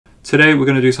Today we're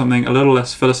going to do something a little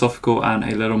less philosophical and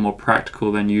a little more practical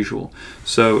than usual.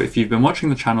 So if you've been watching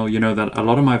the channel, you know that a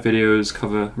lot of my videos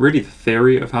cover really the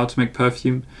theory of how to make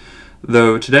perfume.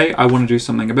 Though today I want to do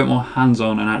something a bit more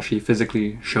hands-on and actually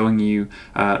physically showing you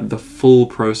the full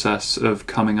process of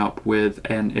coming up with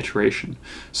an iteration.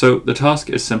 So the task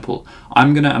is simple.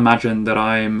 I'm going to imagine that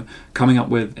I'm coming up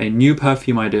with a new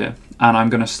perfume idea, and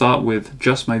I'm going to start with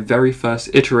just my very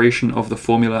first iteration of the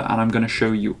formula, and I'm going to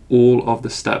show you all of the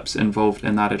steps involved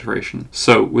in that iteration.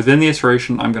 So within the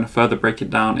iteration, I'm going to further break it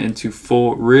down into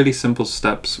 4 really simple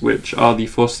steps, which are the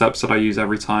 4 steps that I use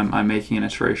every time I'm making an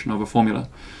iteration of a formula.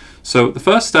 So the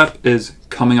first step is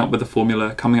coming up with a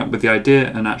formula, coming up with the idea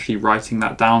and actually writing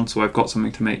that down so I've got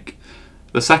something to make.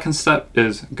 The second step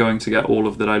is going to get all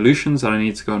of the dilutions that I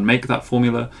need to go and make that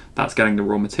formula. That's getting the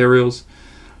raw materials.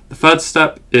 The third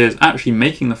step is actually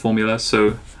making the formula,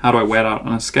 so how do I weigh it out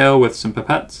on a scale with some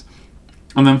pipettes?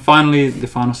 And then finally, the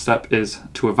final step is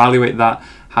to evaluate that.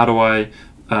 How do I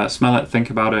smell it, think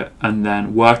about it, and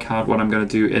then work out what I'm going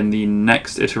to do in the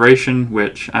next iteration,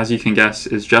 which, as you can guess,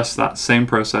 is just that same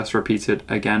process repeated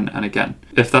again and again.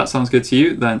 If that sounds good to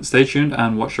you, then stay tuned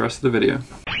and watch the rest of the video.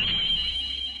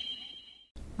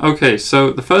 Okay,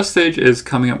 so the first stage is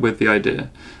coming up with the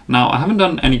idea. Now, I haven't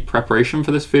done any preparation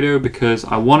for this video because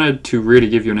I wanted to really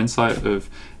give you an insight of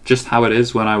just how it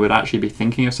is when I would actually be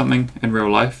thinking of something in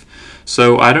real life.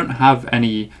 So I don't have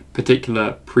any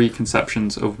particular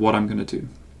preconceptions of what I'm going to do.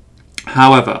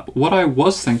 However, what I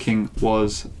was thinking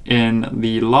was in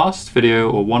the last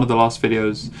video, or one of the last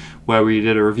videos where we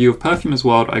did a review of Perfume as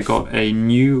World, I got a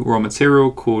new raw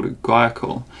material called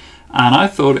guaiacol. And I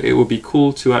thought it would be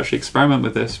cool to actually experiment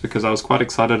with this because I was quite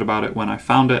excited about it when I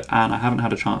found it and I haven't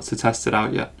had a chance to test it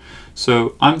out yet.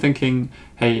 So I'm thinking,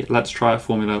 hey, let's try a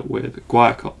formula with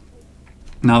guaiacol.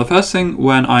 Now the first thing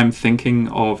when I'm thinking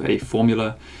of a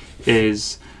formula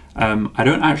is I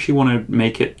don't actually want to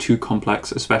make it too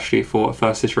complex, especially for a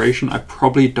first iteration. I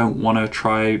probably don't want to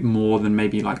try more than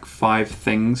maybe like 5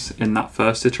 things in that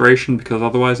first iteration because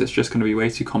otherwise it's just going to be way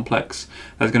too complex.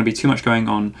 There's going to be too much going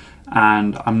on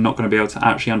and I'm not going to be able to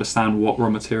actually understand what raw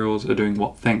materials are doing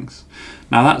what things.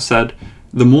 Now that said,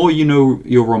 the more you know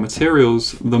your raw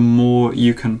materials, the more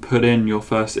you can put in your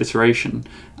first iteration.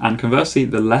 And conversely,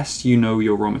 the less you know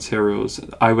your raw materials,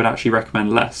 I would actually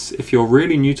recommend less. If you're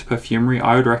really new to perfumery,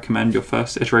 I would recommend your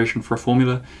first iteration for a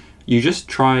formula, you just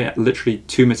try literally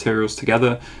 2 materials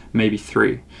together, maybe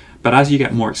 3. But as you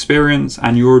get more experience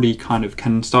and you already kind of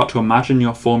can start to imagine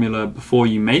your formula before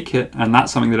you make it, and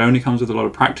that's something that only comes with a lot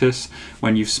of practice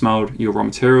when you've smelled your raw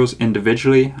materials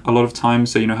individually a lot of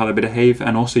times so you know how they behave,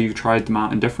 and also you've tried them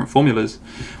out in different formulas,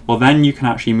 well then you can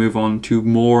actually move on to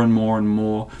more and more and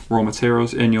more raw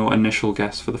materials in your initial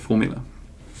guess for the formula.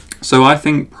 So I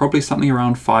think probably something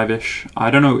around 5-ish. I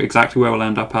don't know exactly where we'll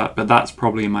end up at, but that's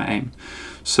probably my aim.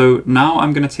 So now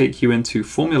I'm going to take you into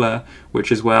Formulair,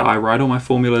 which is where I write all my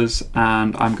formulas,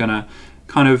 and I'm going to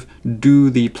kind of do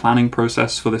the planning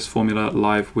process for this formula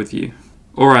live with you.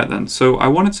 Alright then, so I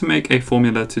wanted to make a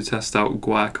formula to test out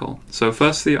guaiacol. So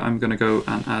firstly I'm going to go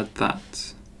and add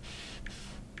that.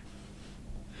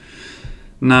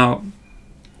 Now,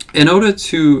 in order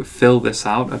to fill this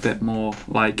out a bit more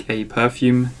like a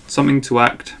perfume, something to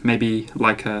act maybe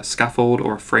like a scaffold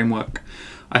or a framework,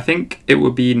 I think it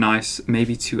would be nice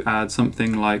maybe to add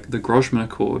something like the Grosjean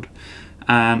accord,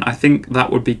 and I think that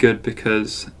would be good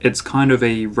because it's kind of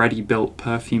a ready-built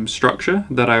perfume structure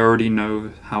that I already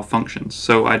know how functions.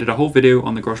 So I did a whole video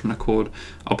on the Grosjean accord,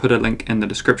 I'll put a link in the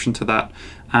description to that,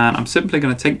 and I'm simply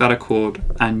going to take that accord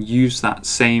and use that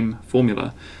same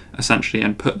formula essentially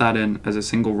and put that in as a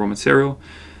single raw material,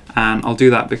 and I'll do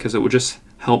that because it will just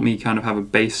help me kind of have a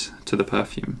base to the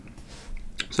perfume.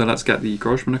 So let's get the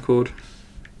Grosjean accord.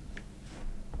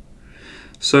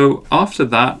 So after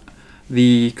that,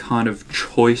 the kind of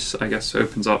choice, I guess,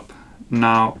 opens up.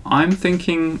 Now, I'm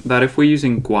thinking that if we're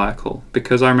using guaiacol,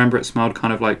 because I remember it smelled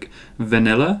kind of like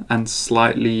vanilla and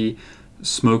slightly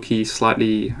smoky,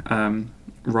 slightly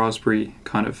raspberry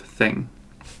kind of thing,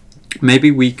 maybe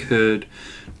we could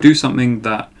do something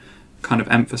that kind of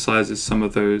emphasizes some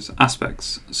of those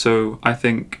aspects. So I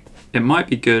think it might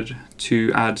be good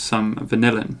to add some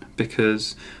vanillin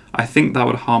because I think that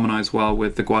would harmonize well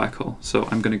with the guaiacol. So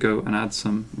I'm going to go and add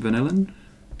some vanillin.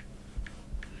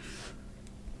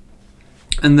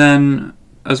 And then,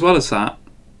 as well as that,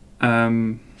 I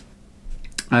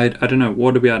don't know,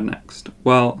 what do we add next?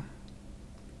 Well,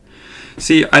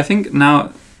 see, I think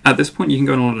now, at this point you can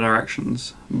go in all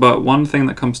directions, but one thing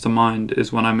that comes to mind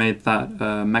is when I made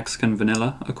that Mexican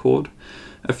vanilla accord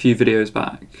a few videos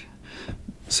back.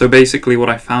 So basically what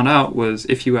I found out was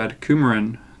if you add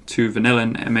coumarin to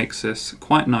vanillin, it makes this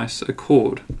quite nice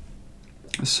accord.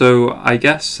 So I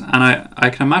guess, and I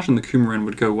can imagine the coumarin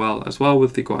would go well as well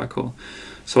with the guaiacol.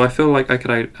 So I feel like I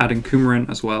could add in coumarin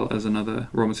as well as another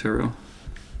raw material.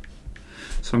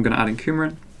 So I'm going to add in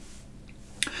coumarin.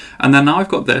 And then now I've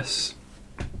got this,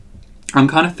 I'm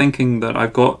kind of thinking that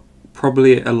I've got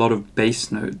probably a lot of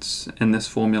base notes in this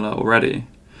formula already.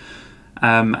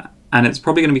 And it's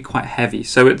probably going to be quite heavy.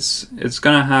 So it's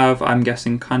going to have, I'm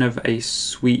guessing, kind of a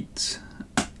slight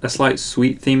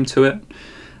sweet theme to it,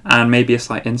 and maybe a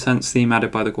slight incense theme added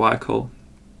by the guaiacol.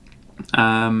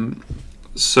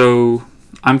 So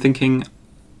I'm thinking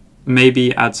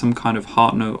maybe add some kind of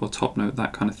heart note or top note,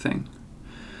 that kind of thing.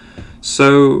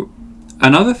 So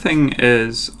another thing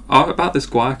is about this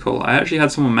guaiacol. I actually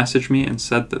had someone message me and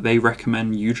said that they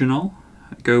recommend eugenol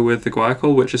go with the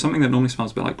guaiacol, which is something that normally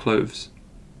smells a bit like cloves.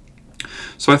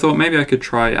 So I thought maybe I could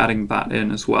try adding that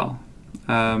in as well.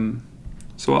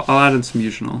 So I'll add in some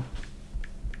eugenol.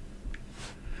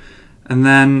 And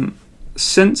then,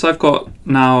 since I've got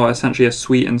now essentially a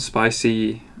sweet and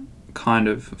spicy kind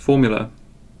of formula,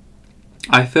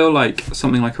 I feel like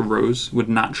something like a rose would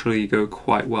naturally go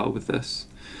quite well with this.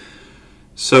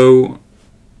 So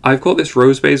I've got this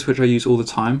rose base which I use all the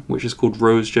time, which is called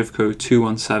Rose Jivco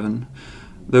 217.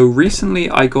 Though recently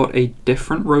I got a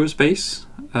different rose base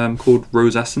called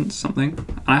Rose Essence something,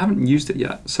 and I haven't used it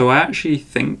yet. So I actually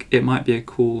think it might be a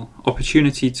cool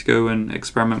opportunity to go and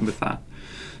experiment with that.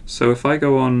 So if I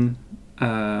go on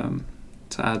to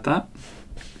add that,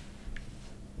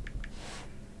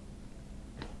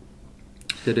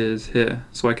 it is here.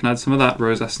 So I can add some of that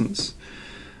rose essence.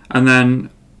 And then,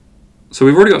 so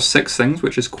we've already got 6 things,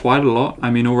 which is quite a lot. I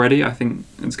mean, already I think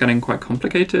it's getting quite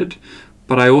complicated,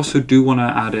 but I also do want to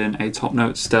add in a top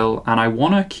note still. And I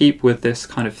want to keep with this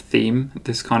kind of theme,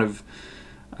 this kind of,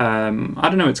 I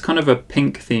don't know, it's kind of a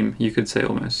pink theme, you could say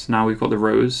almost. Now we've got the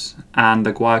rose and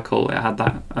the guaiacol, it had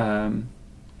that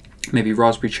maybe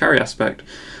raspberry cherry aspect.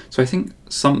 So I think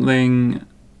something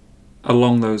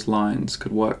along those lines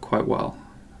could work quite well.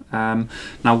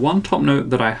 Now one top note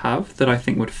that I have that I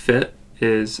think would fit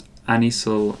is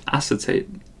anisal acetate.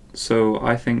 So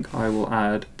I think I will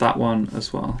add that one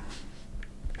as well.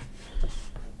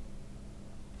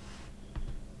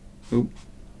 Oop.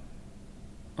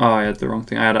 Oh, I had the wrong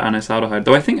thing. I had anisaldehyde.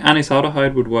 Though I think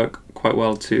anisaldehyde would work quite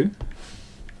well too.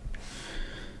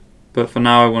 But for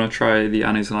now I want to try the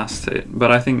anisal acetate.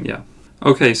 But I think, yeah.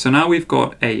 Okay, so now we've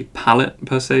got a palette,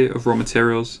 per se, of raw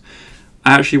materials.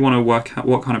 I actually want to work out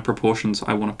what kind of proportions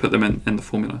I want to put them in the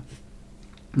formula.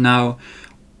 Now,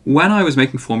 when I was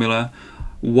making formula,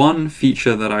 one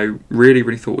feature that I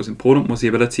really thought was important was the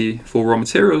ability for raw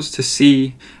materials to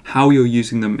see how you're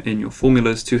using them in your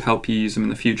formulas to help you use them in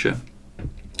the future.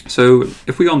 So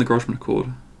if we go on the Grossman Accord,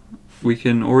 we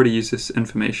can already use this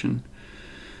information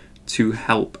to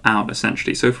help out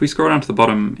essentially. So if we scroll down to the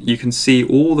bottom, you can see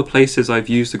all the places I've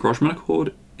used the Grossman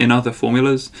Accord in other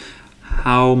formulas,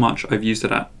 how much I've used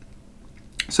it at.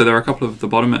 So there are a couple of the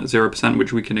bottom at 0%,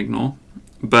 which we can ignore,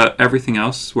 but everything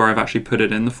else where I've actually put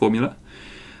it in the formula,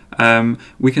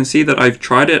 we can see that I've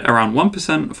tried it around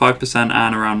 1%, 5%,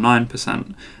 and around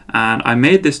 9%. And I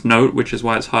made this note, which is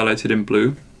why it's highlighted in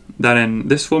blue, that in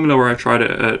this formula where I tried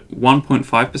it at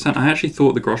 1.5%, I actually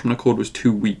thought the Grossman Accord was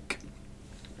too weak.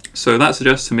 So that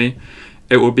suggests to me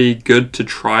it would be good to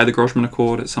try the Grossman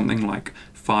Accord at something like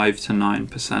 5 to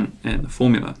 9% in the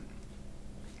formula.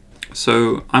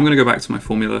 So I'm going to go back to my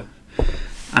formula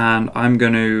and I'm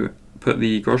going to put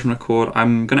the Grossman Accord,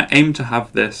 I'm going to aim to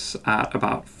have this at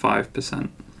about 5%.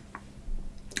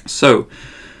 So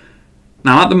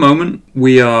now at the moment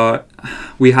we have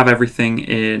everything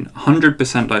in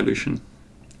 100% dilution,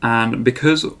 and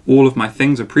because all of my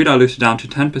things are pre-diluted down to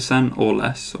 10% or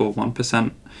less, or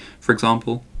 1% for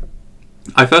example,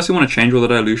 I firstly want to change all the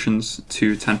dilutions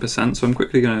to 10%, so I'm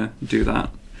quickly going to do that,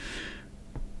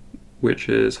 which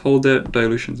is hold it,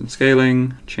 dilutions and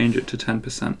scaling, change it to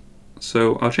 10%.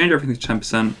 So I'll change everything to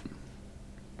 10%.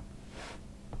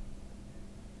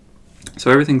 So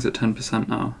everything's at 10%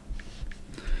 now.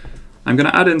 I'm going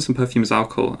to add in some perfumes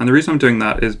alcohol, and the reason I'm doing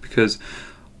that is because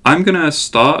I'm going to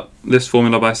start this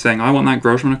formula by saying I want that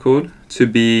Grossman Accord to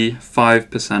be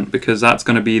 5%, because that's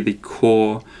going to be the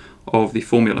core of the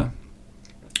formula.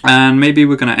 And maybe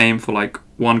we're going to aim for like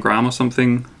 1 gram or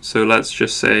something, so let's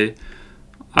just say,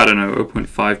 I don't know,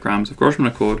 0.5 grams of Grossman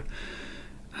Accord.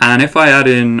 And if I add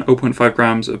in 0.5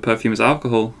 grams of perfume as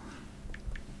alcohol,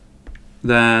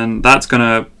 then that's going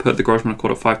to put the Grossman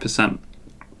Accord at 5%.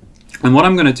 And what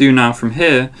I'm going to do now from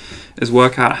here is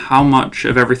work out how much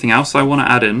of everything else I want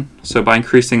to add in, so by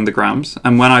increasing the grams.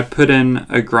 And when I put in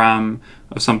 1 gram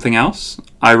of something else,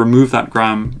 I remove that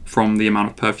gram from the amount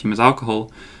of perfume as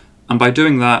alcohol, and by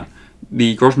doing that,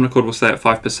 the gros monochord will stay at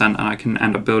 5%, and I can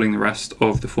end up building the rest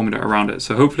of the formula around it.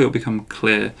 So hopefully it'll become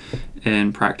clear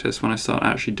in practice when I start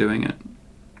actually doing it.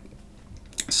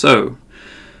 So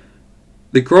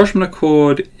the gros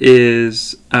monochord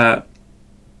is at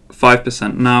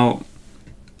 5%. Now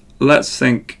let's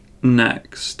think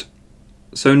next.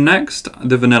 So next,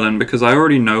 the vanillin, because I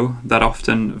already know that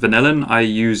often vanillin, I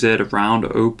use it around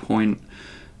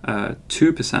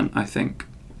 0.2%, I think.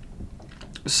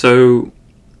 So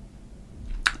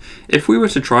if we were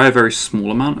to try a very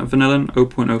small amount of vanillin,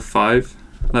 0.05,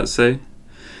 let's say,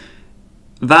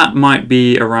 that might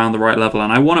be around the right level,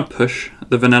 and I want to push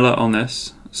the vanilla on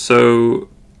this. So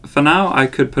for now, I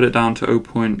could put it down to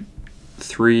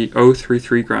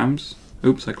 0.033 grams.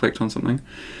 Oops, I clicked on something.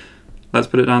 Let's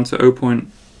put it down to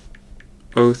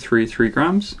 0.033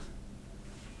 grams.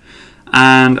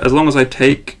 And as long as I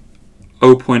take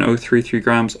 0.033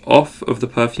 grams off of the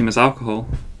perfume as alcohol,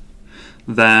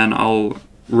 then I'll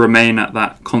remain at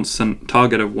that constant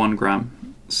target of 1 gram.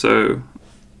 So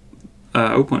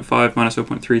 0.5 minus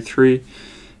 0.33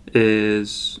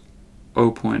 is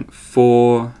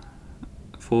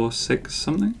 0.446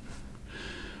 something.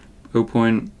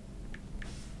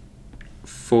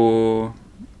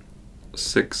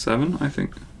 0.467, I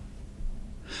think.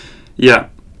 Yeah.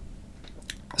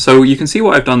 So you can see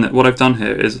what I've done. What I've done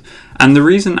here is, and the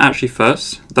reason actually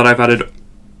first that I've added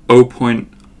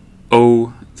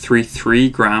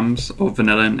 0.033 grams of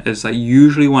vanillin is that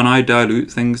usually when I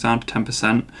dilute things down to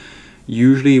 10%,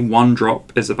 usually one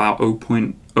drop is about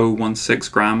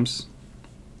 0.016 grams.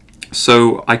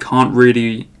 So I can't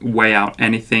really weigh out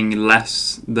anything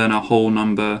less than a whole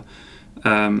number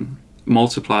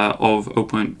multiplier of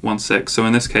 0.16. So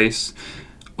in this case,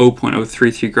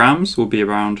 0.033 grams will be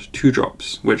around 2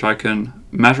 drops, which I can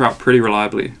measure out pretty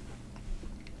reliably.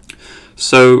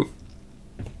 So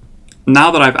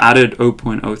now that I've added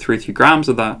 0.033 grams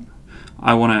of that,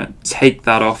 I want to take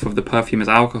that off of the perfume as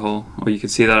alcohol, or you can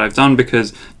see that I've done,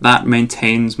 because that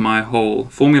maintains my whole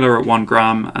formula at 1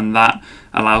 gram, and that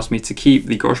allows me to keep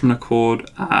the gros monochord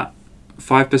at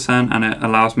 5%, and it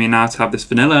allows me now to have this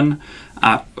vanillin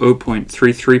at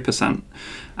 0.33%.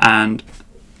 And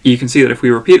you can see that if we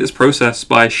repeat this process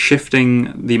by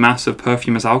shifting the mass of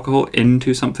perfume as alcohol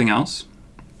into something else,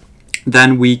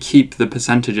 then we keep the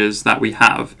percentages that we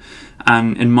have.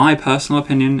 And in my personal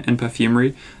opinion, in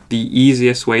perfumery, the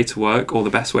easiest way to work, or the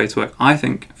best way to work, I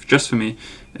think, just for me,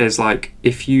 is like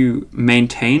if you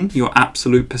maintain your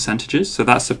absolute percentages. So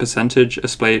that's the percentage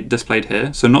displayed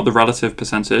here. So not the relative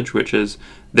percentage, which is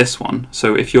this one.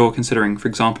 So if you're considering, for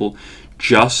example,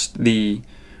 just the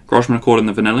gros monochord and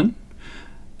the vanillin,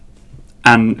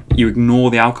 and you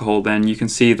ignore the alcohol, then you can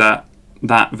see that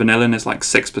that vanillin is like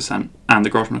 6% and the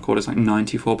gros monochord is like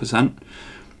 94%.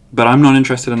 But I'm not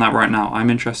interested in that right now. I'm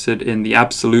interested in the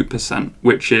absolute percent,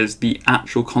 which is the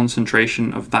actual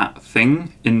concentration of that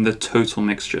thing in the total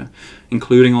mixture,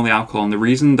 including all the alcohol. And the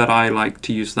reason that I like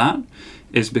to use that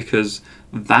is because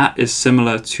that is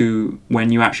similar to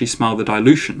when you actually smell the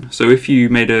dilution. So if you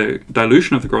made a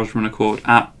dilution of the gros monochord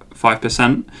at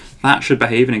 5%, that should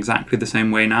behave in exactly the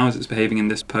same way now as it's behaving in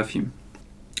this perfume.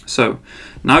 So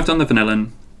now I've done the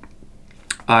vanillin,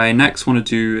 I next want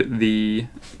to do the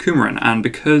coumarin, and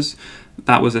because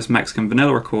that was this Mexican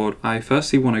vanilla accord, I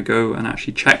firstly want to go and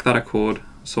actually check that accord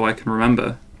so I can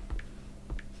remember.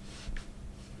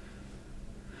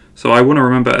 So I want to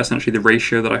remember essentially the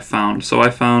ratio that I found. So I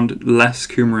found less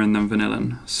coumarin than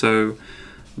vanillin, so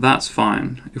that's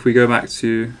fine. If we go back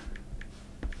to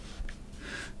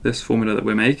this formula that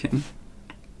we're making,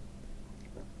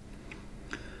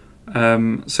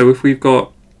 so if we've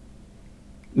got,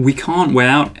 we can't weigh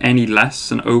out any less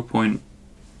than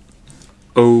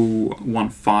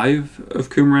 0.015 of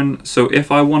coumarin. So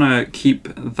if I want to keep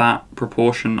that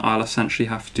proportion, I'll essentially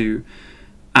have to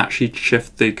actually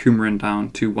shift the coumarin down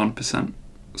to 1%.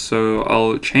 So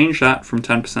I'll change that from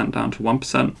 10% down to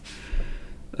 1%,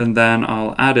 and then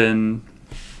I'll add in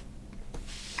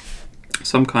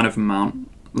some kind of amount,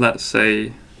 let's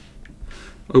say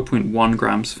 0.1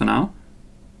 grams for now.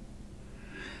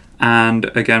 And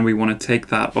again, we want to take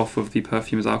that off of the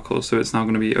perfume as alcohol, so it's now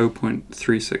going to be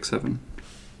 0.367.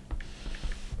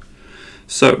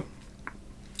 So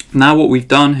now what we've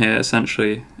done here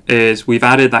essentially is we've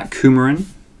added that coumarin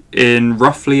in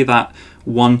roughly that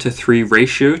 1:3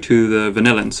 ratio to the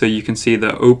vanillin. So you can see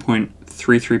that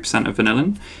 0.33% of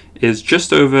vanillin is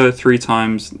just over 3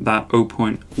 times that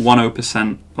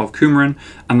 0.10% of coumarin,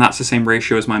 and that's the same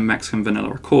ratio as my Mexican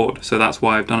vanilla accord. So that's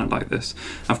why I've done it like this.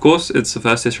 Of course, it's the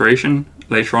first iteration.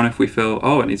 later on if we feel,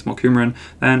 oh, it needs more coumarin,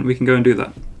 then we can go and do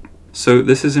that. So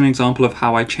this is an example of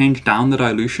how I change down the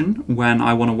dilution when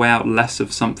I want to weigh out less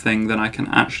of something than I can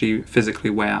actually physically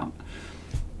weigh out.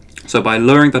 So by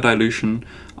lowering the dilution,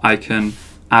 I can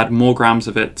add more grams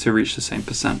of it to reach the same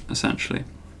percent, essentially.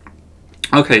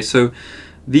 Okay, so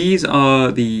these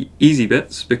are the easy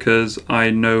bits because I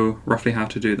know roughly how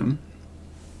to do them.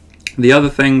 The other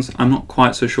things, I'm not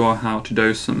quite so sure how to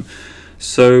dose them.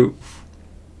 So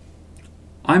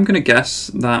I'm going to guess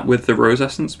that with the rose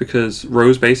essence, because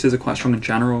rose bases are quite strong in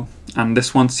general, and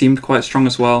this one seemed quite strong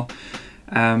as well,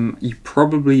 you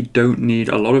probably don't need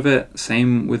a lot of it.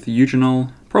 Same with the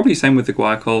eugenol, probably same with the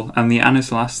guaiacol, and the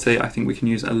anisole acetate I think we can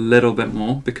use a little bit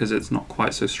more because it's not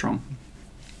quite so strong.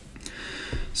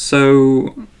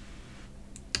 So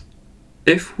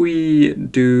if we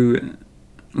do,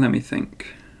 let me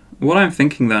think. What I'm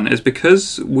thinking then is,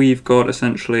 because we've got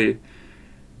essentially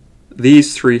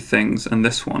these three things and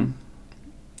this one,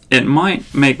 it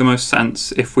might make the most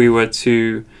sense if we were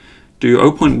to do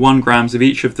 0.1 grams of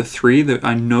each of the three that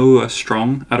I know are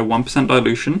strong at a 1%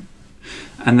 dilution,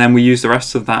 and then we use the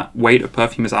rest of that weight of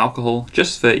perfume as alcohol,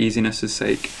 just for easiness'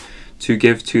 sake, to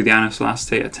give to the anisole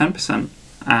acetate at 10%,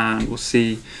 and we'll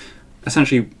see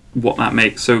essentially what that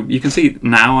makes. So you can see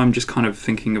now I'm just kind of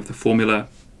thinking of the formula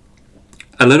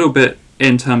a little bit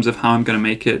in terms of how I'm going to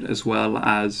make it, as well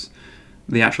as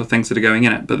the actual things that are going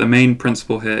in it. But the main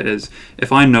principle here is,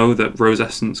 if I know that rose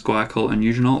essence, guaiacol and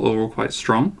eugenol are all quite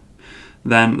strong,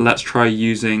 then let's try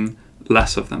using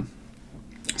less of them.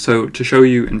 So to show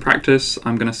you in practice,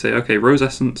 I'm going to say, okay, rose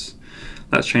essence,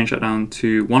 let's change that down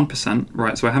to 1%,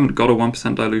 right? So I haven't got a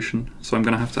 1% dilution, so I'm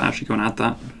going to have to actually go and add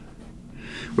that,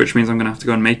 which means I'm going to have to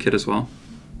go and make it as well.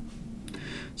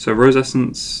 So rose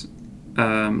essence,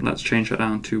 let's change that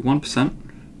down to 1%.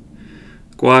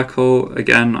 Guaiacol,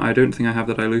 again, I don't think I have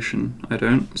the dilution. I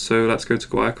don't. So let's go to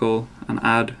guaiacol and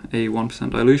add a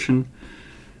 1% dilution.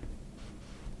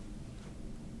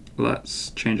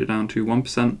 Let's change it down to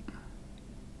 1%.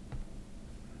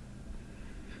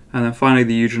 And then finally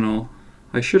the eugenol,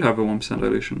 I should have a 1%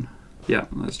 dilution. Yeah,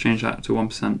 let's change that to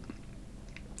 1%.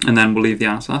 And then we'll leave the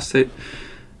anisole acetate.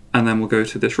 And then we'll go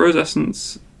to this rose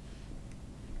essence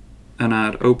and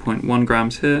add 0.1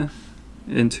 grams here.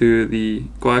 Into the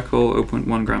guaiacol,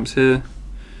 0.1 grams here,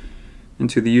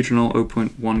 into the eugenol,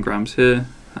 0.1 grams here,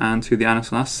 and to the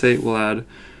anisole acetate we'll add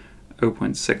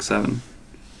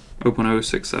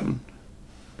 0.67.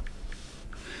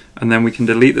 And then we can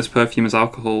delete this perfume as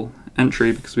alcohol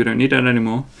entry because we don't need it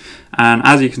anymore. And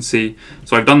as you can see,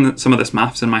 so I've done some of this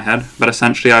maths in my head, but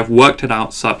essentially I've worked it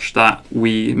out such that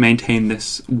we maintain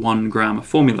this 1 gram of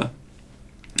formula.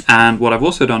 And what I've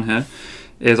also done here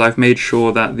is I've made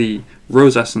sure that the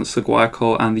rose essence, the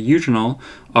guaiacol and the eugenol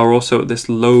are also at this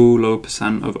low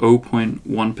percent of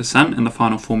 0.1% in the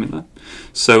final formula.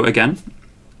 So again,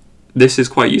 this is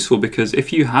quite useful because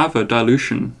if you have a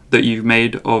dilution that you've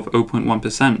made of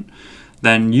 0.1%,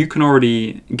 then you can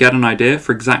already get an idea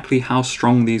for exactly how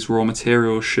strong these raw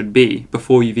materials should be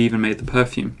before you've even made the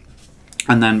perfume.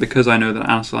 And then because I know that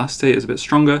anisole acetate is a bit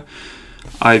stronger,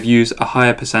 I've used a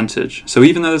higher percentage. So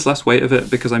even though there's less weight of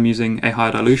it because I'm using a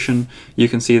higher dilution, you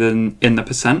can see that in the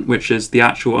percent, which is the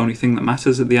actual only thing that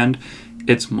matters at the end,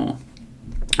 it's more.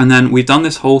 And then we've done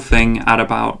this whole thing at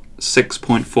about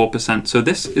 6.4%. So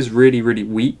this is really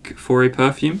weak for a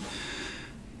perfume.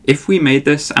 If we made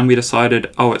this and we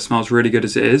decided, oh, it smells really good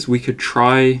as it is, we could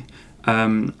try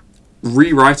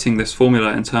rewriting this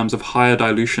formula in terms of higher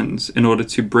dilutions in order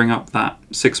to bring up that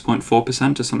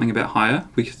 6.4% to something a bit higher.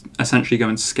 We could essentially go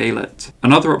and scale it.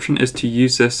 Another option is to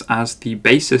use this as the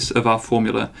basis of our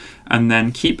formula and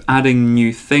then keep adding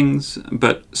new things,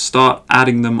 but start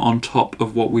adding them on top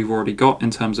of what we've already got in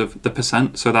terms of the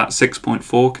percent, so that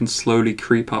 6.4 can slowly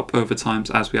creep up over time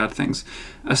as we add things.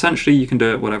 Essentially, you can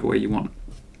do it whatever way you want.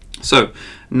 So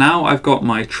now I've got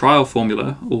my trial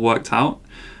formula all worked out.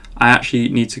 I actually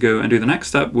need to go and do the next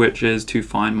step, which is to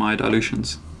find my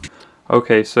dilutions.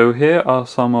 Okay, so here are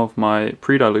some of my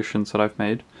pre-dilutions that I've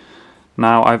made.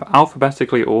 Now I've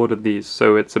alphabetically ordered these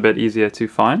so it's a bit easier to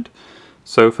find.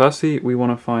 So firstly we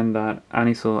want to find that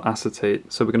anisole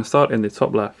acetate. So we're going to start in the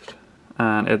top left,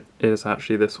 and it is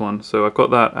actually this one. So I've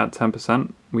got that at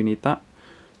 10%, we need that.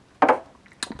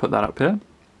 Put that up here.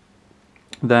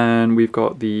 Then we've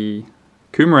got the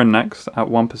coumarin next at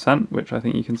 1%, which I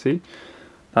think you can see.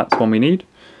 That's one we need.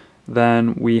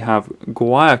 Then we have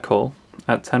guaiacol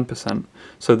at 10%.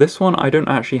 So this one I don't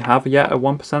actually have yet at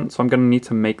 1%, so I'm going to need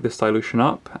to make this dilution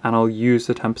up, and I'll use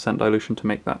the 10% dilution to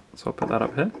make that. So I'll put that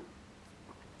up here.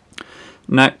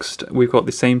 Next, we've got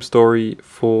the same story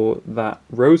for that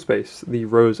rose base, the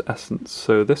rose essence.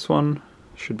 So this one,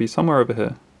 should be somewhere over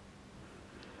here.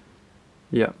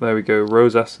 Yeah, there we go,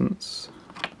 rose essence.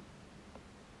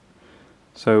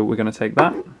 So we're going to take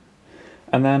that.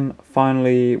 And then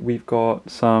finally we've got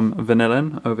some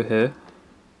vanillin over here.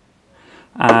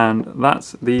 And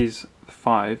that's these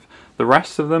 5. The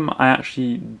rest of them I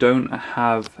actually don't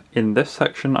have in this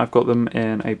section. I've got them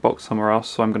in a box somewhere else,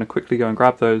 so I'm going to quickly go and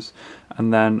grab those,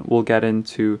 and then we'll get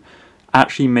into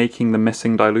actually making the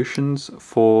missing dilutions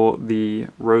for the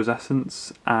rose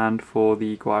essence and for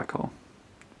the guaiacol.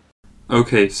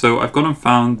 Okay, so I've gone and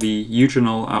found the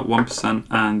eugenol at 1%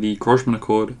 and the Grosjean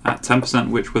Accord at 10%,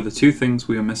 which were the 2 things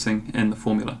we were missing in the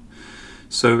formula.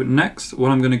 So next,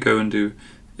 what I'm going to go and do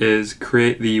is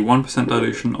create the 1%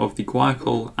 dilution of the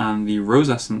guaiacol and the rose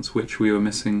essence, which we were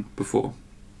missing before.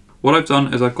 What I've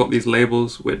done is I've got these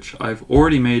labels which I've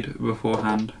already made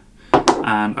beforehand,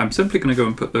 and I'm simply going to go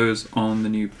and put those on the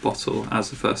new bottle as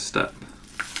the first step.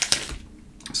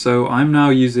 So I'm now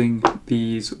using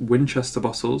these Winchester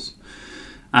bottles,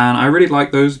 and I really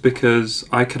like those because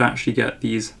I could actually get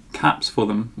these caps for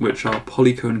them, which are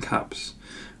polycone caps,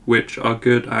 which are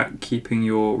good at keeping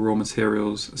your raw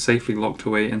materials safely locked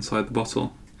away inside the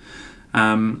bottle.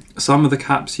 Some of the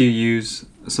caps you use,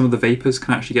 some of the vapors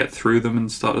can actually get through them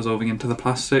and start dissolving into the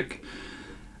plastic,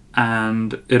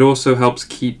 and it also helps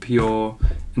keep your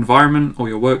environment or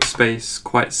your workspace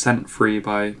quite scent-free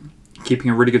by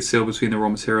keeping a really good seal between the raw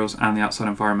materials and the outside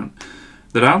environment.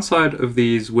 The downside of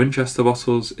these Winchester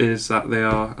bottles is that they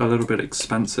are a little bit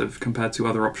expensive compared to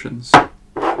other options.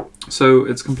 So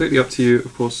it's completely up to you,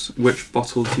 of course, which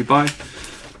bottles you buy,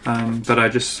 but I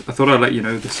thought I'd let you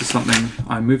know this is something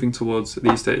I'm moving towards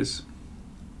these days.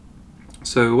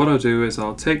 So what I'll do is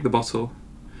I'll take the bottle,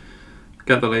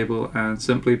 get the label, and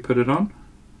simply put it on.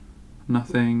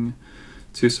 Nothing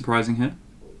too surprising here.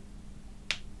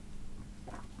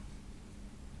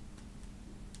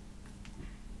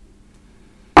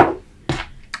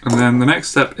 And then the next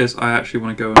step is I actually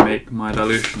want to go and make my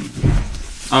dilution.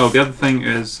 Oh, the other thing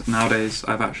is nowadays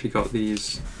I've actually got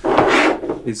these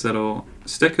little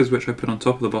stickers which I put on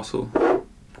top of the bottle.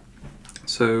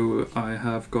 So I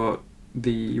have got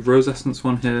the rose essence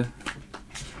one here,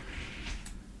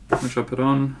 which I put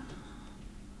on.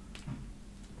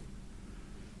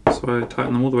 So I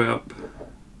tighten them all the way up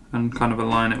and kind of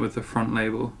align it with the front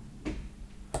label.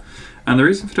 And the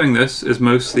reason for doing this is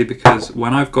mostly because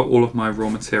when I've got all of my raw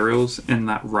materials in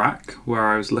that rack where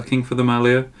I was looking for them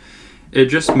earlier, it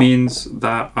just means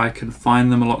that I can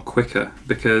find them a lot quicker,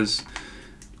 because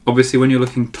obviously when you're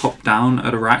looking top down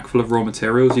at a rack full of raw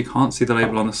materials, you can't see the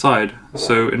label on the side.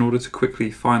 So in order to quickly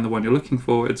find the one you're looking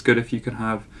for, it's good if you can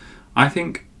have, I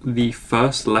think the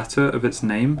first letter of its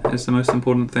name is the most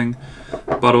important thing,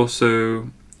 but also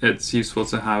it's useful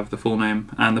to have the full name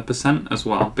and the percent as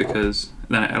well, because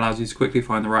then it allows you to quickly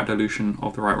find the right dilution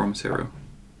of the right raw material.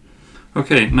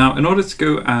 Okay, now in order to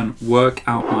go and work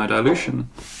out my dilution,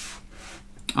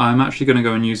 I'm actually going to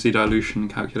go and use the dilution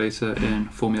calculator in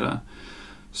Formulair.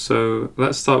 So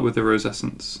let's start with the rose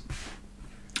essence.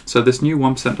 So this new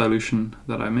 1% dilution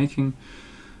that I'm making,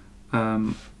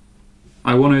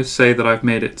 I want to say that I've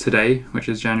made it today, which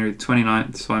is January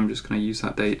 29th, so I'm just going to use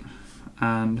that date.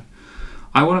 And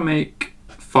I want to make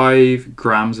 5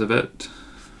 grams of it.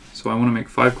 So I want to make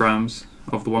 5 grams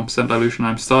of the 1% dilution.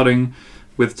 I'm starting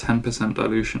with 10%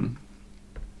 dilution.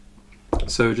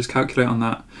 So just calculate on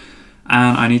that.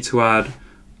 And I need to add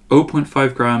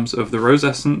 0.5 grams of the rose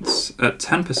essence at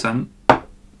 10%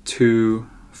 to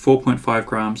 4.5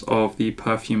 grams of the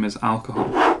perfumer's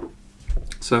alcohol.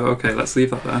 So okay, let's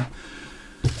leave that there.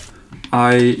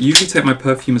 I usually take my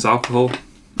perfumer's alcohol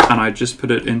and I just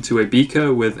put it into a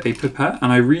beaker with a pipette,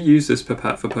 and I reuse this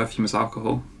pipette for perfumer's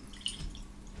alcohol.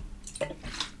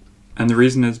 And the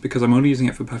reason is because I'm only using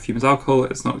it for perfumer's alcohol,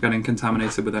 it's not getting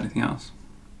contaminated with anything else.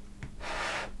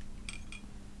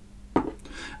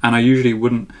 And I usually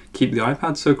wouldn't keep the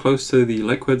iPad so close to the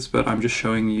liquids, but I'm just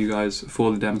showing you guys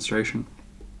for the demonstration.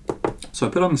 So I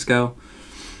put on the scale,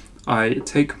 I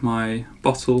take my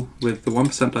bottle with the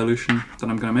 1% dilution that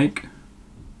I'm going to make,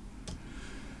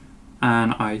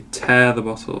 and I tear the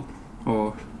bottle,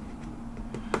 or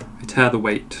I tear the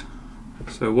weight.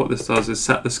 So what this does is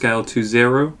set the scale to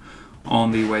 0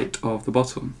 on the weight of the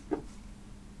bottle.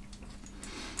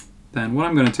 Then what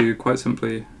I'm going to do, quite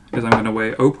simply, is I'm going to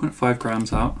weigh 0.5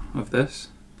 grams out of this.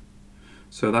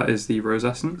 So that is the rose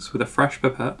essence with a fresh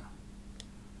pipette.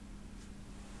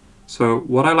 So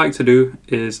what I like to do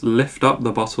is lift up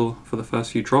the bottle for the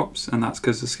first few drops, and that's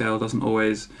because the scale doesn't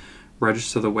always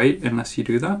register the weight unless you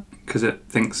do that, because it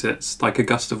thinks it's like a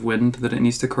gust of wind that it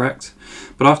needs to correct.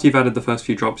 But after you've added the first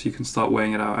few drops, you can start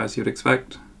weighing it out as you'd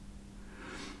expect.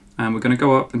 And we're going to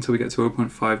go up until we get to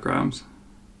 0.5 grams.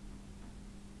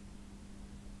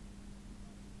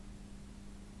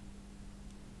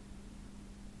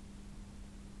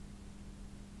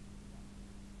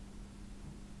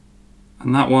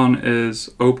 And that one is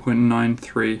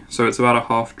 0.93, so it's about a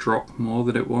half drop more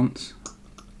than it wants.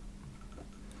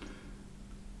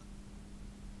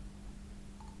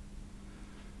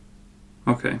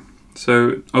 Okay,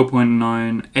 so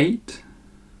 0.98,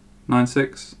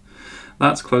 96,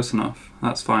 that's close enough,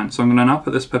 that's fine. So I'm going to now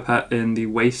put this pipette in the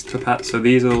waste pipette. So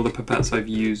these are all the pipettes I've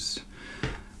used,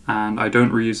 and I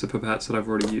don't reuse the pipettes that I've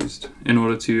already used in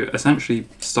order to essentially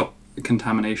stop the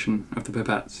contamination of the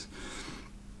pipettes.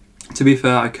 To be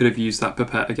fair, I could have used that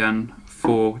pipette again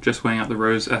for just weighing out the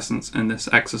rose essence in this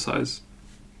exercise.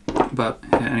 But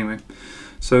yeah, anyway,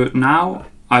 so now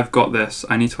I've got this,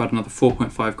 I need to add another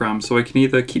 4.5 grams. So I can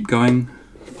either keep going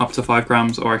up to 5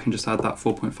 grams or I can just add that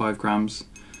 4.5 grams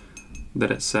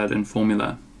that it said in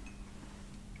Formulair.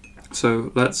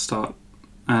 So let's start.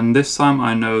 And this time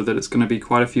I know that it's going to be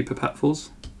quite a few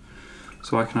pipettefuls.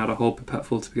 So I can add a whole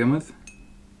pipettefull to begin with.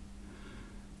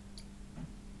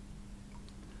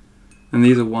 And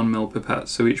these are 1 ml pipettes,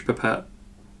 so each pipette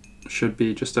should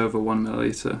be just over 1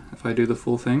 milliliter if I do the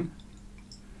full thing.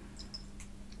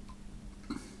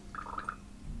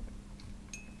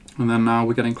 And then now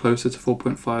we're getting closer to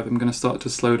 4.5, I'm going to start to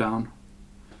slow down.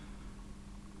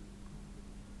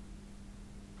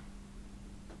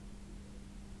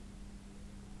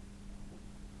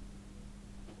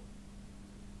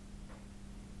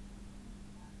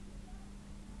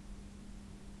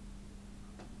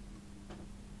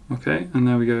 Okay, and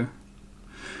there we go.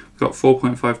 We've got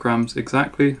 4.5 grams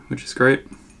exactly, which is great.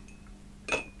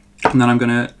 And then I'm going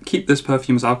to keep this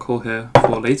perfume's alcohol here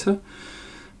for later.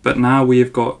 But now we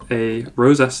have got a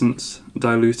rose essence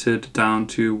diluted down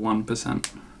to 1%.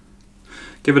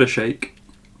 Give it a shake,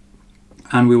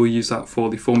 and we will use that for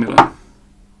the formula.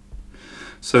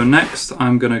 So next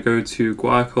I'm going to go to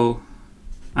guaiacol,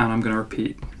 and I'm going to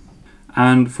repeat.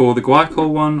 And for the guaiacol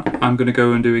one, I'm going to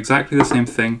go and do exactly the same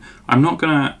thing. I'm not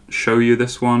going to show you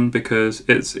this one because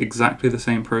it's exactly the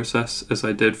same process as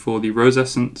I did for the rose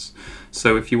essence.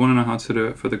 So if you want to know how to do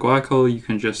it for the guaiacol, you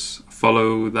can just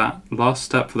follow that last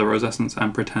step for the rose essence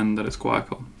and pretend that it's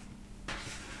guaiacol.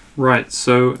 Right,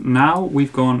 so now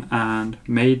we've gone and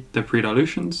made the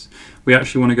pre-dilutions. We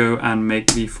actually want to go and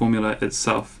make the formula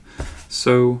itself.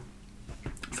 So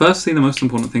firstly, the most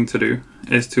important thing to do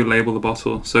is to label the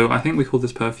bottle. So I think we called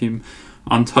this perfume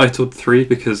Untitled 3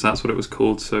 because that's what it was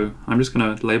called, so I'm just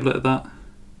going to label it at that.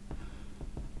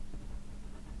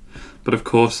 But of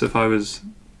course, if I was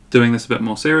doing this a bit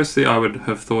more seriously, I would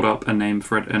have thought up a name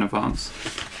for it in advance.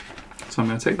 So I'm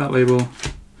going to take that label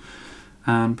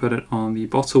and put it on the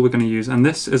bottle we're going to use, and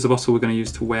this is the bottle we're going to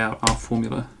use to weigh out our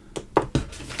formula.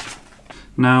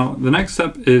 Now the next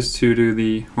step is to do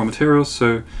the raw materials.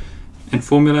 So in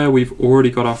Formulair, we've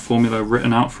already got our formula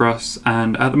written out for us,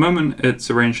 and at the moment it's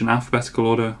arranged in alphabetical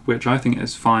order, which I think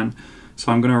is fine.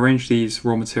 So I'm going to arrange these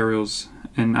raw materials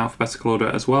in alphabetical order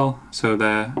as well, so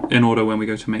they're in order when we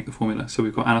go to make the formula. So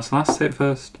we've got anisole acetate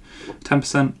first,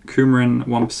 10%, coumarin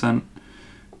 1%,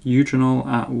 eugenol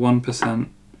at 1%,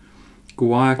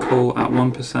 guaiacol at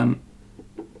 1%,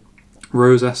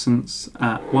 rose essence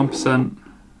at 1%,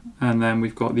 and then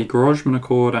we've got the Gros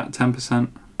accord at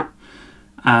 10%,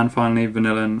 and finally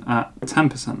vanillin at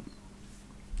 10%.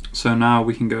 So now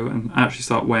we can go and actually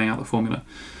start weighing out the formula.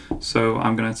 So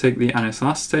I'm going to take the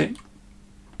anisole acetate.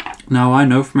 Now I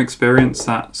know from experience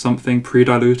that something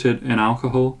pre-diluted in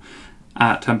alcohol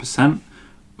at 10%,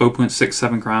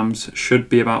 0.67 grams, should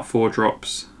be about 4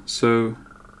 drops. So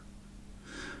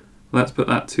let's put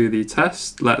that to the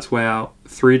test. Let's weigh out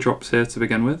 3 drops here to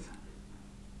begin with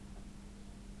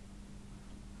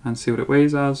and see what it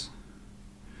weighs as.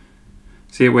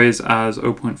 See, it weighs as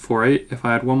 0.48. If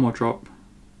I add 1 more drop,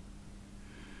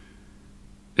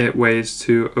 it weighs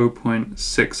to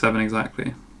 0.67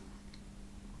 exactly.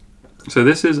 So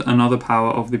this is another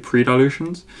power of the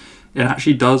pre-dilutions. It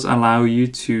actually does allow you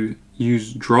to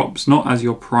use drops, not as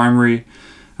your primary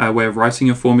way of writing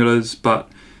your formulas, but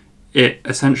it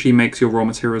essentially makes your raw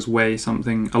materials weigh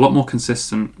something a lot more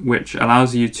consistent, which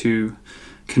allows you to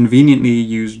conveniently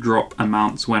use drop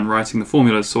amounts when writing the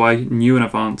formulas. So I knew in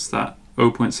advance that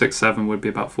 0.67 would be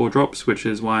about 4 drops, which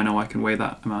is why I know I can weigh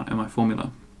that amount in my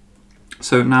formula.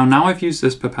 So now I've used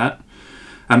this pipette.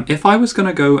 If I was going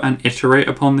to go and iterate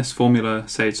upon this formula,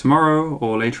 say tomorrow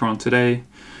or later on today,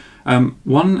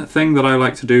 one thing that I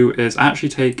like to do is actually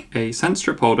take a scent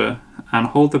strip holder and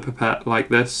hold the pipette like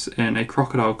this in a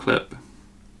crocodile clip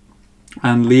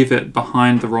and leave it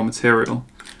behind the raw material.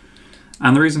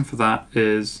 And the reason for that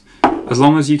is As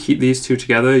long as you keep these two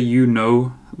together, you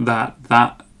know that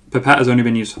that pipette has only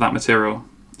been used for that material.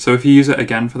 So if you use it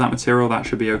again for that material, that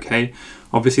should be okay.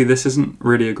 Obviously, this isn't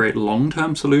really a great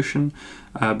long-term solution,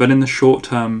 but in the short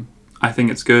term, I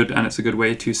think it's good, and it's a good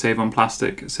way to save on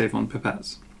plastic, save on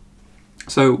pipettes.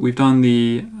 So we've done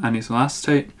the anisole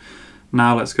acetate.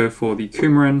 Now let's go for the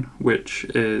coumarin, which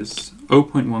is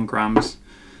 0.1 grams.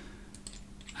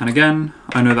 And again,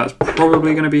 I know that's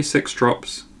probably going to be 6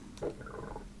 drops.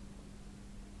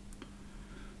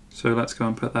 So let's go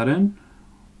and put that in.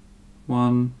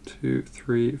 1, 2,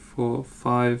 3, 4,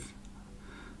 5.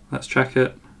 Let's check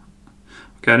it.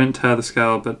 Okay, I didn't tear the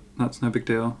scale, but that's no big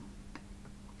deal.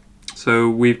 So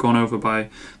we've gone over by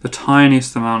the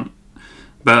tiniest amount,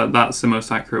 but that's the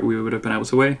most accurate we would have been able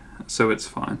to weigh, so it's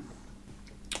fine.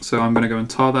 So I'm going to go and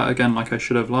tar that again like I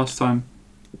should have last time.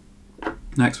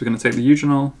 Next we're going to take the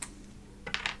eugenol.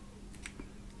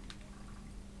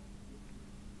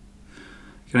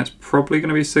 Again, it's probably going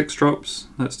to be 6 drops.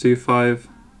 Let's do 5.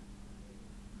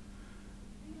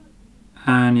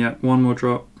 And yeah, 1 more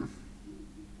drop.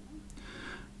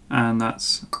 And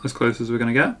that's as close as we're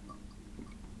going to get.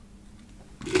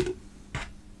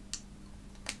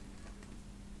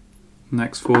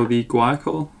 Next for the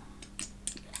guaiacol.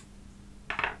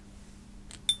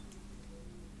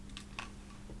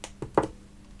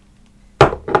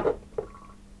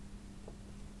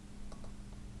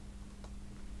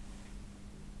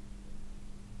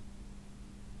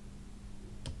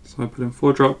 So I put in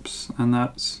 4 drops, and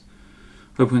that's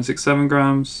 0.67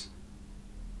 grams.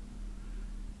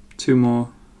 2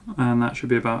 more, and that should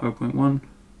be about 0.1.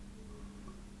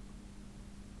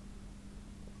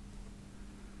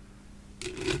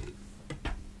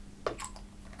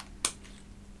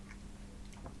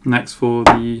 Next for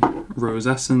the rose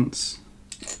essence.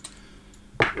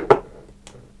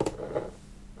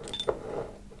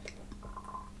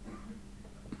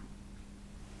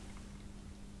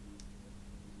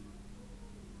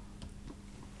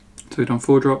 So we've done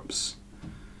 4 drops,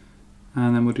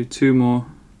 and then we'll do 2 more.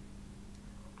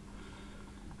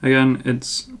 Again,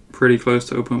 it's pretty close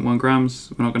to 0.1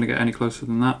 grams. We're not going to get any closer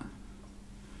than that.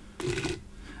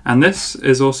 And this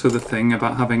is also the thing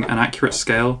about having an accurate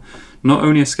scale. Not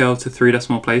only a scale to 3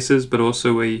 decimal places, but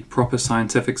also a proper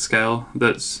scientific scale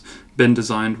that's been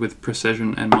designed with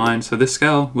precision in mind. So this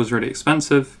scale was really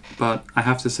expensive, but I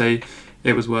have to say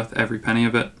it was worth every penny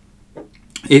of it.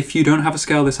 If you don't have a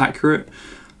scale this accurate,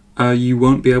 you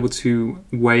won't be able to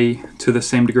weigh to the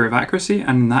same degree of accuracy,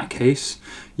 and in that case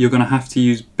you're going to have to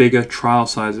use bigger trial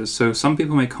sizes. So some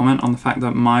people may comment on the fact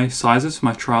that my sizes for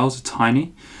my trials are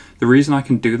tiny. The reason I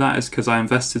can do that is because I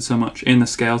invested so much in the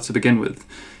scale to begin with.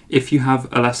 If you have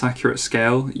a less accurate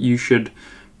scale, you should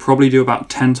probably do about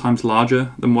 10 times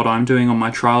larger than what I'm doing on my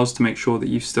trials to make sure that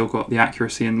you've still got the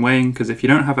accuracy in weighing, because if you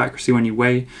don't have accuracy when you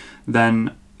weigh,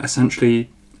 then essentially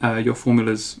your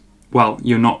formulas, well,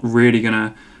 you're not really going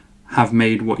to have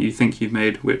made what you think you've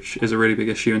made, which is a really big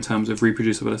issue in terms of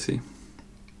reproducibility.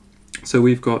 So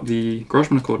we've got the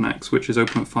Grosvenor accord next, which is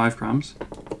 0.5 grams.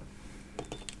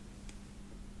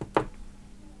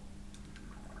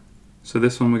 So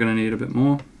this one we're going to need a bit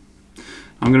more.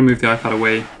 I'm going to move the iPad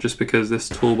away just because this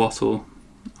tall bottle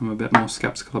I'm a bit more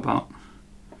skeptical about.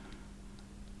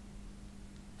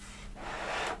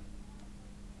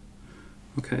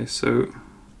 Okay, so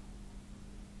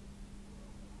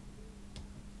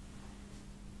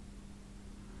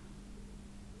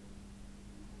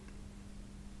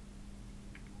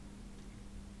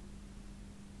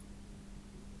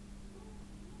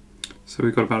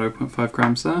we've got about 0.5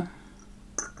 grams there.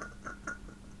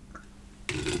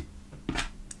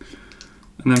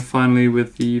 And then finally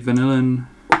with the vanillin,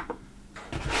 got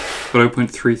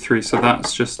 0.33, so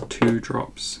that's just 2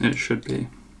 drops, it should be.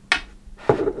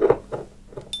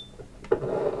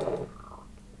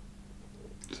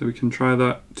 So we can try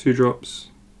that, 2 drops,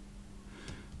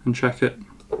 and check it.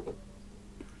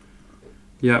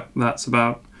 Yep, that's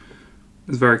about,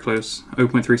 it's very close,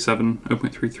 0.37,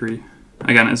 0.33.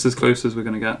 Again, it's as close as we're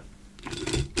going to get.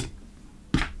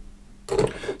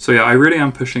 So yeah, I really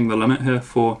am pushing the limit here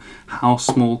for how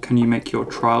small can you make your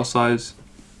trial size.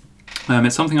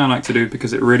 It's something I like to do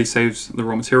because it really saves the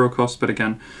raw material cost, but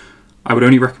again, I would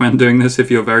only recommend doing this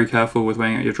if you're very careful with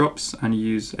weighing out your drops and you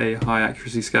use a high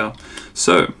accuracy scale.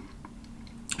 So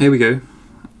here we go.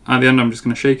 At the end I'm just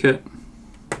going to shake it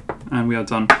and we are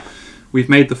done. We've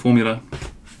made the formula.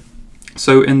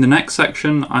 So in the next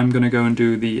section I'm going to go and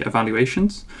do the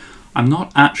evaluations. I'm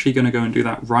not actually going to go and do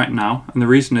that right now, and the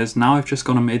reason is now I've just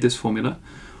gone and made this formula.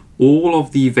 All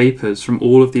of the vapors from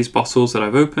all of these bottles that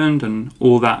I've opened and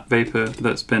all that vapor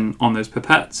that's been on those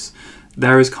pipettes,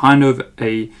 there is kind of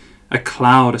a a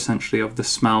cloud essentially of the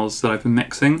smells that I've been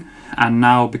mixing, and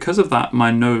now because of that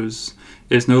my nose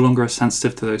is no longer as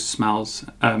sensitive to those smells.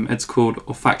 It's called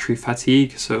olfactory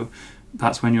fatigue, so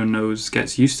that's when your nose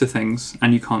gets used to things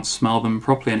and you can't smell them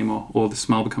properly anymore, or the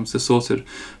smell becomes distorted.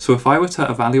 So if I were to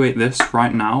evaluate this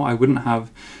right now, I wouldn't have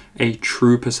a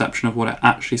true perception of what it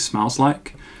actually smells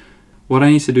like. What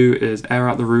I need to do is air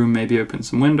out the room, maybe open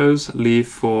some windows, leave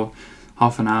for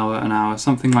half an hour,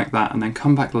 something like that, and then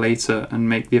come back later and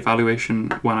make the evaluation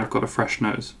when I've got a fresh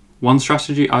nose. One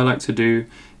strategy I like to do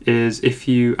is if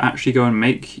you actually go and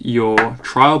make your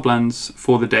trial blends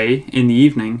for the day in the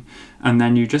evening, and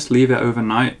then you just leave it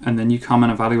overnight, and then you come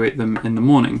and evaluate them in the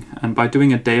morning. And by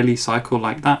doing a daily cycle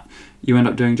like that, you end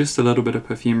up doing just a little bit of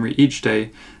perfumery each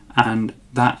day, and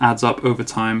that adds up over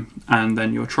time, and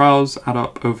then your trials add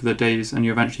up over the days, and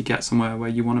you eventually get somewhere where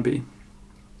you want to be.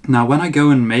 Now, when I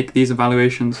go and make these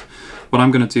evaluations, what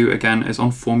I'm going to do again is on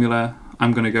Formulair,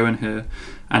 I'm going to go in here,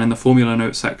 and in the formula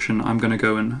notes section, I'm going to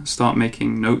go and start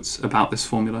making notes about this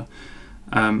formula.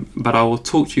 But I will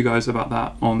talk to you guys about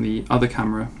that on the other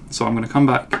camera. So I'm going to come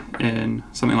back in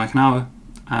something like an hour,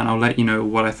 and I'll let you know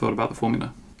what I thought about the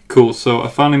formula. Cool, so I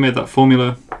finally made that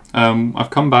formula. I've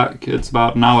come back, it's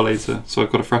about an hour later, so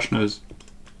I've got a fresh nose.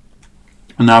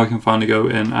 And now we can finally go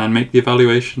in and make the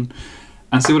evaluation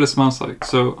and see what it smells like.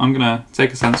 So I'm going to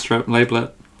take a scent strip, label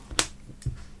it.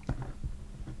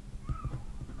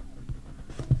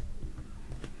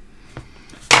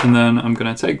 And then I'm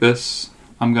going to take this,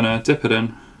 I'm going to dip it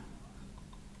in,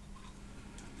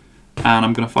 and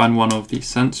I'm going to find one of the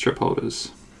scent strip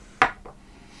holders.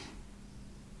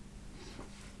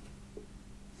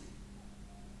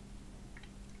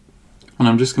 And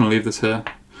I'm just going to leave this here.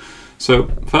 So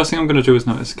first thing I'm going to do is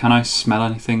notice, can I smell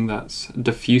anything that's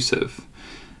diffusive?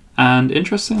 And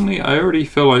interestingly, I already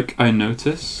feel like I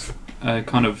notice a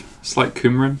kind of slight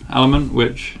coumarin element,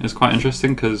 which is quite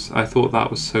interesting because I thought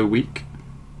that was so weak.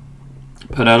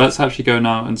 But let's actually go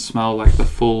now and smell like the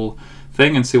full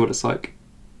thing and see what it's like.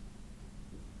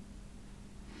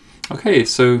 Okay,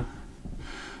 so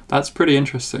that's pretty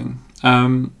interesting.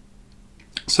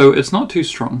 So it's not too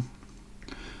strong,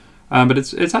 but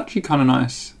it's actually kind of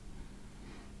nice.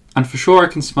 And for sure I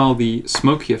can smell the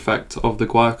smoky effect of the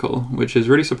guaiacol, which is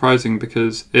really surprising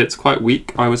because it's quite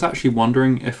weak. I was actually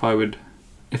wondering if I would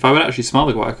actually smell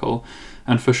the guaiacol,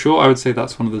 and for sure I would say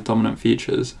that's one of the dominant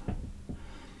features.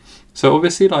 So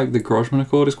obviously, like, the Grosjean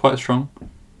accord is quite strong,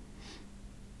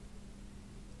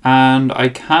 and I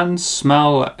can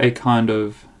smell a kind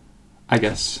of, I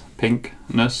guess,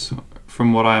 pinkness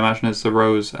from what I imagine is the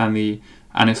rose and the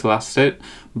anisole acetate,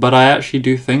 but I actually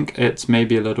do think it's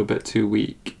maybe a little bit too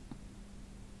weak.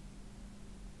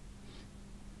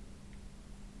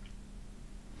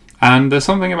 And there's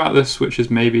something about this which is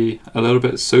maybe a little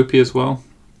bit soapy as well.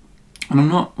 And I'm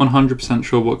not 100%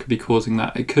 sure what could be causing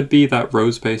that. It could be that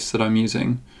rose base that I'm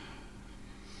using.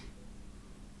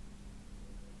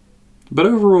 But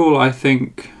overall, I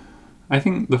think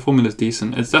the formula is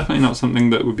decent. It's definitely not something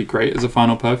that would be great as a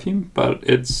final perfume, but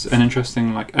it's an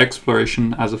interesting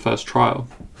exploration as a first trial.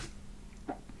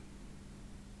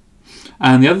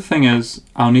 And the other thing is,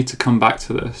 I'll need to come back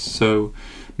to this. So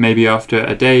maybe after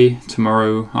a day,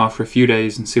 tomorrow, after a few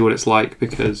days, and see what it's like,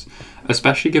 because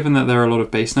especially given that there are a lot of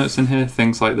base notes in here,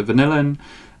 things like the vanillin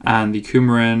and the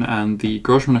coumarin and the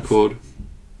Grosjean accord,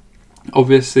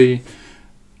 obviously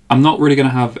I'm not really going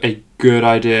to have a good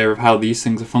idea of how these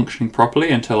things are functioning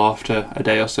properly until after a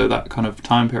day or so, that kind of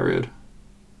time period.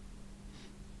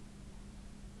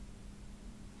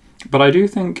 But I do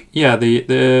think, yeah,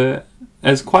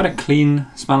 there's quite a clean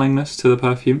smellingness to the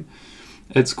perfume.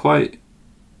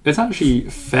 It's actually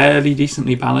fairly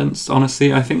decently balanced,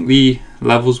 honestly. I think the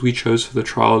levels we chose for the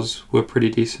trials were pretty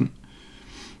decent.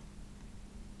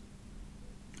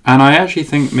 And I actually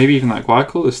think maybe even that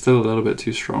guaiacol is still a little bit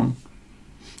too strong.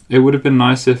 It would have been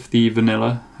nice if the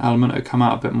vanilla element had come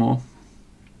out a bit more.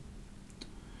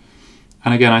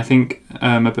 And again, I think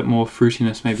a bit more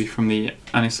fruitiness maybe from the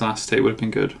anisole acetate would have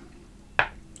been good.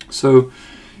 So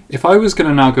if I was going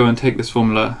to now go and take this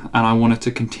formula and I wanted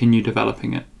to continue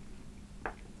developing it,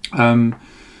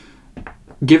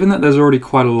 given that there's already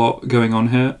quite a lot going on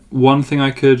here, one thing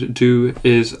I could do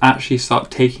is actually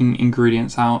start taking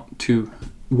ingredients out to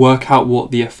work out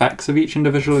what the effects of each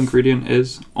individual ingredient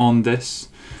is on this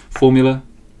formula.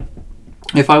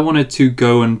 If I wanted to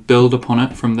go and build upon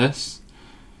it from this,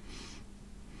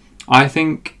 I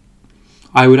think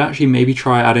I would actually maybe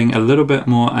try adding a little bit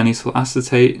more anisole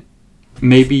acetate,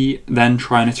 maybe then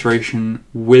try an iteration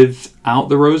without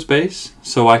the rose base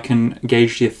so I can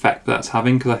gauge the effect that's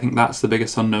having, because I think that's the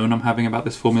biggest unknown I'm having about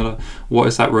this formula. What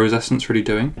is that rose essence really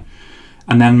doing?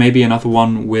 and then maybe another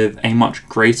one with a much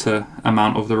greater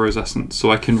amount of the rose essence,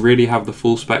 so I can really have the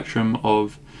full spectrum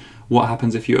of what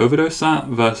happens if you overdose that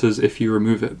versus if you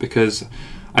remove it, because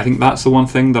I think that's the one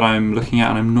thing that I'm looking at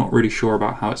and I'm not really sure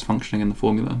about how it's functioning in the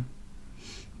formula.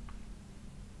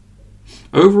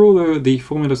 Overall though, the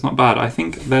formula's not bad. I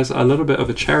think there's a little bit of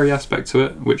a cherry aspect to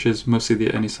it, which is mostly the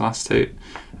anisole acetate,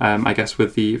 I guess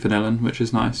with the vanillin, which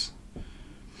is nice.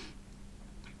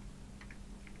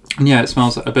 And yeah, it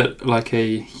smells a bit like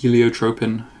a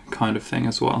heliotropin kind of thing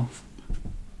as well.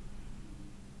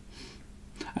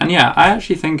 And yeah, I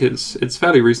actually think it's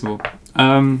fairly reasonable.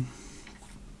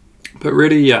 But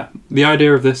really, yeah, the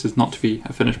idea of this is not to be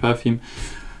a finished perfume.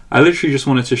 I literally just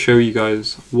wanted to show you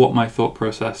guys what my thought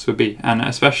process would be, and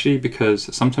especially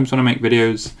because sometimes when I make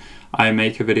videos, I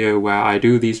make a video where I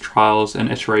do these trials and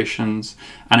iterations,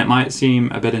 and it might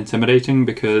seem a bit intimidating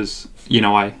because, you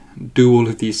know, I do all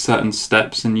of these certain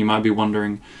steps and you might be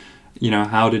wondering, you know,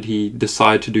 how did he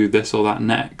decide to do this or that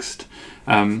next?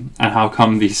 And how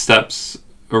come these steps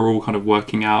are all kind of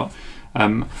working out?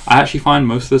 I actually find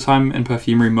most of the time in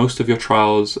perfumery, most of your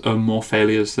trials are more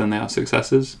failures than they are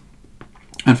successes.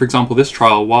 And for example, this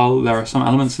trial, while there are some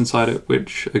elements inside it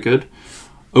which are good,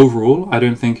 overall, I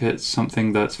don't think it's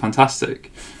something that's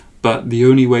fantastic. But the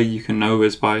only way you can know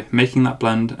is by making that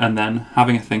blend and then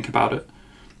having a think about it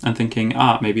and thinking,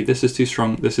 maybe this is too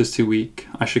strong, this is too weak,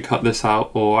 I should cut this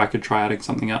out, or I could try adding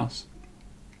something else.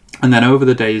 And then over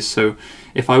the days, so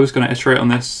if I was going to iterate on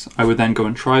this, I would then go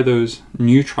and try those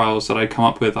new trials that I'd come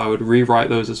up with. I would rewrite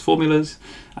those as formulas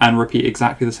and repeat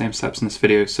exactly the same steps in this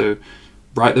video. So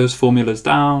write those formulas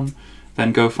down,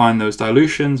 then go find those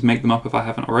dilutions, make them up if I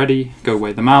haven't already, go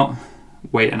weigh them out,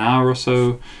 wait an hour or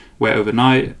so, wait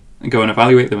overnight, and go and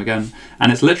evaluate them again.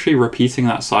 And it's literally repeating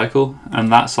that cycle,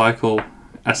 and that cycle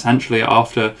essentially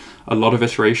after a lot of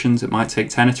iterations, it might take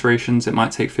 10 iterations, it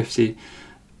might take 50.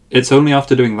 It's only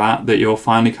after doing that that you'll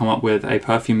finally come up with a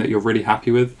perfume that you're really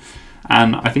happy with.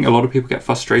 And I think a lot of people get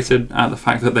frustrated at the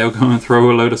fact that they'll go and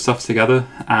throw a load of stuff together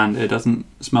and it doesn't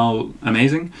smell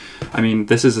amazing. I mean,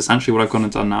 this is essentially what I've gone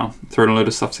and done now, thrown a load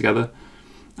of stuff together,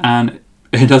 and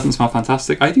it doesn't smell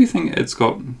fantastic. I do think it's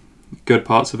got good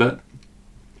parts of it,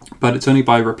 but it's only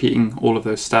by repeating all of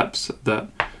those steps that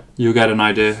you'll get an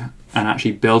idea and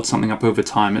actually build something up over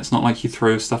time. It's not like you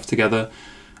throw stuff together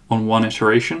on one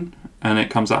iteration and it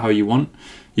comes out how you want.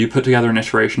 You put together an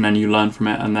iteration and you learn from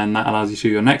it, and then that allows you to do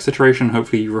your next iteration.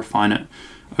 Hopefully you refine it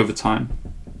over time.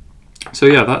 So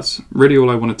yeah, that's really all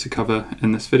I wanted to cover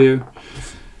in this video.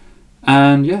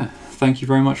 And yeah, thank you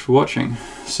very much for watching.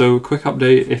 So quick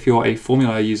update, if you're a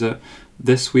Formulair user,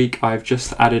 this week I've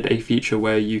just added a feature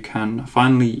where you can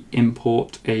finally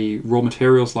import a raw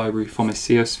materials library from a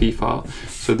CSV file.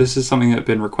 So this is something that's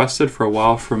been requested for a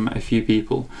while from a few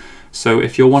people. So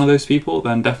if you're one of those people,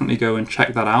 then definitely go and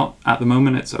check that out. At the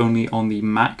moment, it's only on the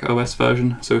Mac OS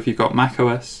version. So if you've got Mac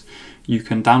OS, you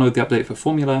can download the update for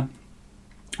Formulair,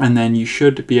 and then you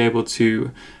should be able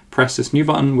to press this new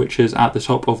button, which is at the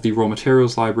top of the raw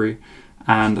materials library,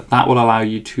 and that will allow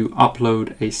you to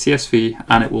upload a CSV,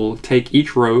 and it will take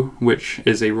each row, which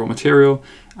is a raw material,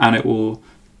 and it will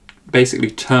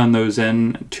basically turn those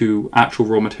in to actual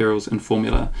raw materials in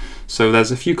Formulair. So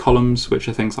there's a few columns which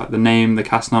are things like the name, the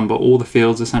cast number, all the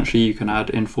fields essentially you can add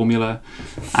in Formulair.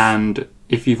 And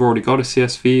if you've already got a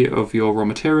CSV of your raw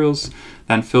materials,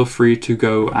 then feel free to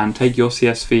go and take your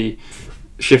CSV,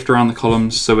 shift around the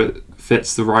columns so it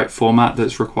fits the right format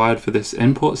that's required for this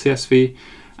import CSV,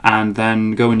 and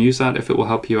then go and use that if it will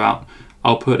help you out.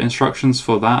 I'll put instructions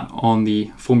for that on the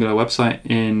Formulair website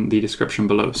in the description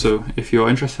below. So if you're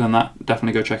interested in that,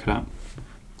 definitely go check it out.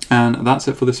 And that's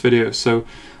it for this video. So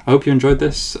I hope you enjoyed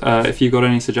this. If you've got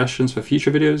any suggestions for future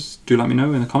videos, do let me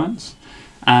know in the comments.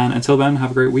 And until then,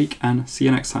 have a great week and see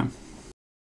you next time.